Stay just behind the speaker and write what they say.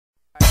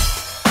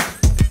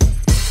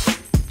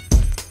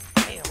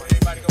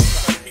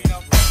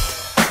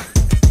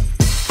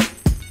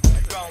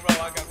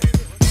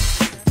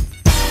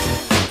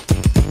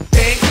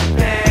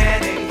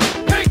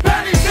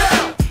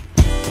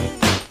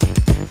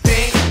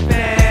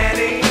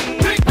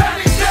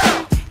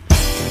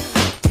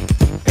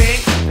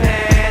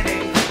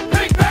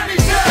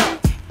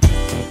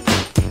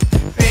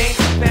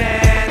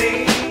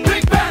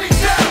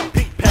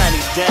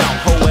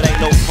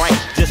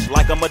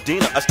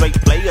straight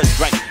players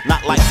drink.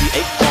 Not like the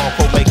 8-ball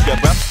for make your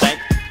breath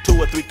stink. 2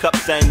 or 3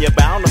 cups and you're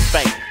bound to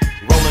faint.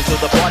 Rolling to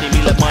the party,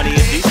 me let money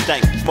is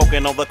distinct.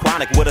 Smoking on the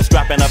chronic with a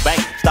strap in a bank.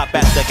 Stop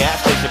at the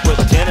gas station, put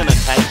 10 in a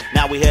tank.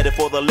 Now we headed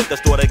for the liquor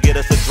store to get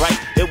us a drink.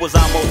 It was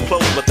almost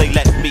closed, but they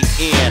let me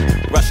in.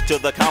 Rushed to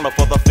the counter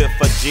for the 5th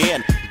of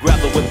gin.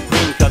 Grabbed the whipped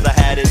cream cause I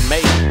had it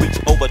made.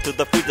 Reached over to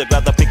the freezer,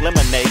 grabbed the pink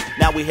lemonade.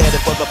 Now we headed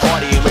for the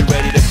party and we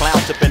ready to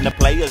clown. Sipping the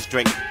players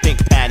drink,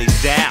 pink panties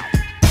down.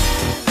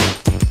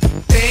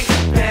 Pink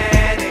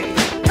panties,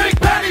 pink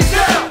panties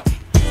down.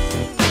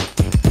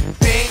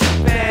 Pink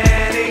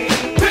panties,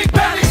 pink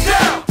panties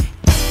down.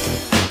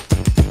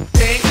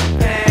 Pink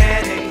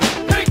panties,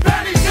 pink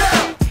panties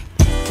down.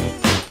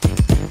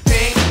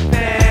 Pink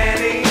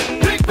panties,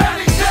 pink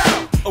panties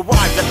down.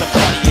 Arrived at the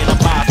party in a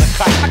miles of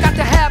kite. I got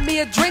to have me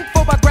a drink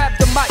before I grab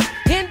the mic.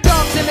 Hen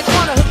dogs in the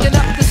corner hooking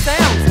up the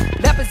sounds.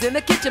 Leopards in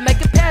the kitchen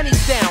making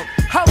panties down.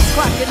 Hoes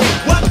clocking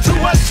in. 1,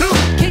 2, 1, 2.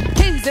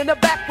 Keys in the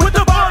back With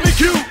the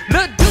barbecue.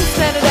 Lil' dude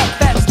standing up,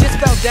 Fats just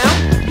fell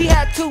down. He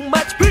had too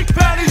much. Pink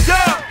panties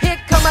down. Here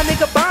come my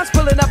nigga Bonds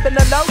pulling up in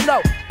the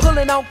low-low.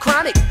 Pulling on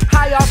chronic,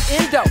 high off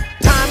endo.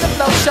 Time to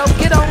flow show,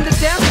 get on the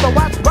dance floor.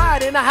 Watch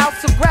Riot in the house,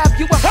 so grab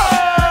you a hoe.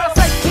 I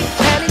say pink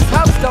panties,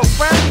 hoes don't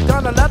frown. You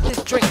gonna love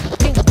this drink,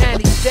 pink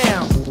panties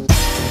down.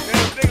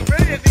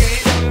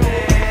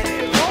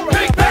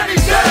 Pink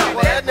panties down.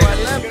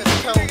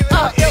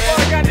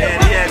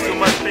 Man, he had too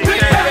much pink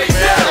panties,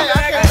 man.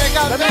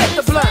 Let me hit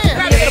the blunt, let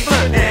me hit the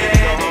blunt.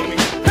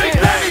 Pink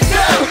panties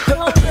down.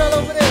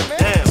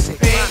 Damn.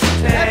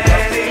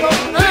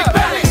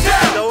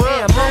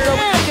 Damn, Mongo,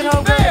 fucking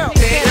hoe, girl.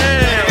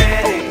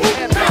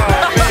 Hold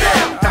up.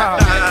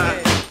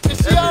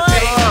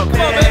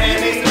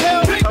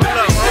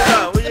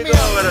 Where you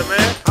going with it,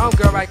 man?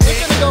 Homegirl right there.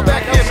 She done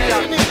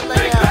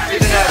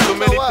had too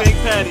many pink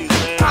panties,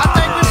 man.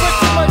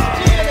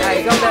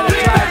 Hey, don't let her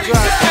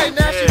dry.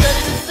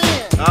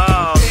 Oh, I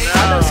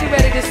know no. she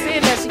ready to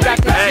sin that she got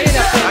the Hey, gin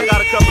up I in.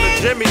 got a couple of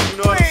Jimmys, you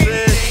know what I'm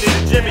saying? She need a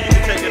Jimmy, you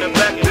can take it in the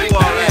back and do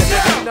all Yeah, that.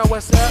 nigga, you know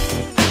what's up?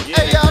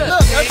 Yeah.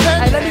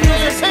 Hey, let me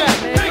use this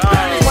strap, man. Use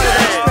one of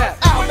those straps.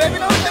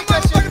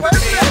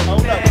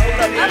 Hold up.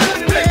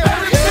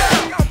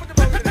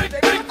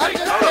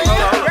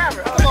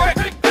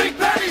 Pink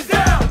panties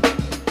down.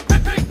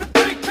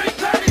 Pink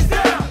panties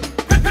down.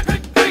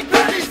 Pink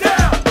panties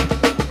down.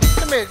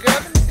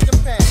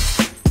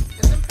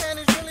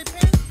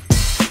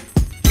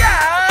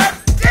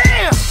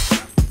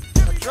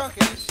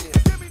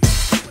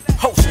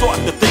 Ho, start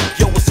to think,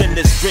 yo, what's in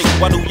this drink?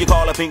 Why do you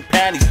call it pink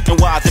panties, and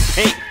why is it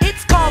pink?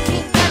 It's called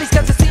pink panties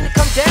cause it seem to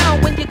come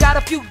down when you got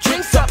a few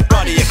drinks up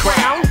under your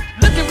crown.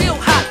 Looking real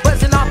hot,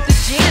 buzzing off the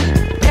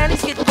gin.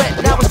 Panties get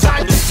wet, now it's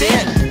time to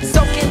sin.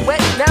 Soaking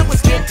wet, now it's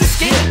skin to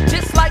skin.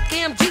 Just like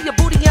AMG, your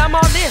booty, I'm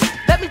all in.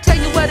 Let me tell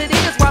you what it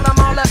is while I'm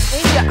all up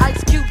in your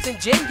ice cubes and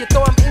gin. You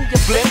throw them in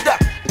your blender.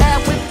 Add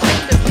whipped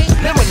cream and pink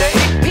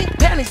lemonade. Pink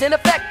panties in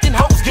effect and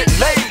hoes get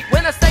laid.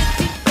 When I say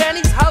pink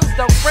panties, hoes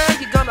don't frown.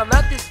 You're gonna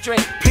love this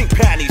drink. Pink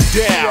panties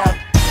down.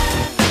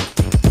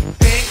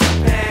 Pink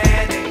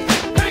panties.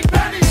 Pink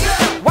panties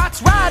down.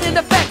 Watch Riot in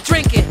effect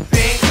drinking.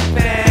 Pink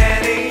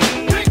panties.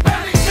 Pink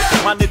panties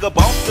down. My nigga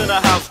Boss in the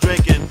house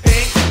drinking.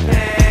 Pink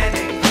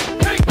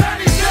panties. Pink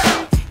panties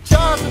down. Pink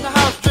panties.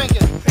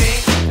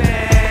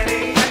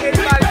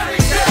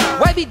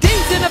 Wavy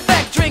D's in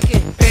effect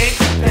drinking. Pink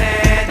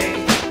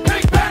panties.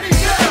 Pink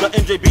panties down. The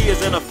NJB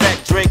is in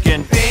effect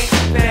drinking. Pink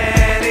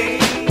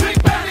panties.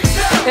 Pink panties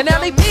down. And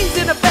LEP's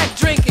in effect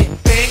drinking.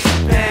 Pink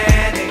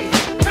panties.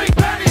 Pink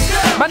panties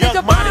down. My nigga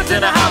Young Bonds Money's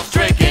in the house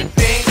drinking.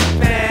 Pink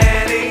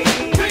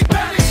panties. Pink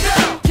panties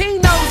down.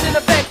 Kino's in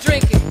effect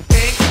drinking.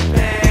 Pink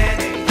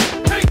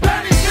panties. Pink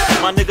panties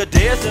down. My nigga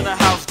Dez in the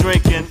house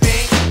drinking.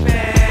 Pink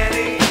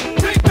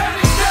panties. Pink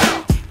panties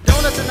down.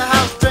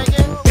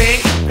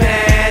 Pink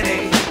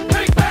panties.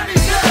 Pink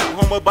panties down.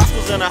 Homeboy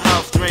Bosco's in the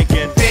house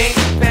drinking.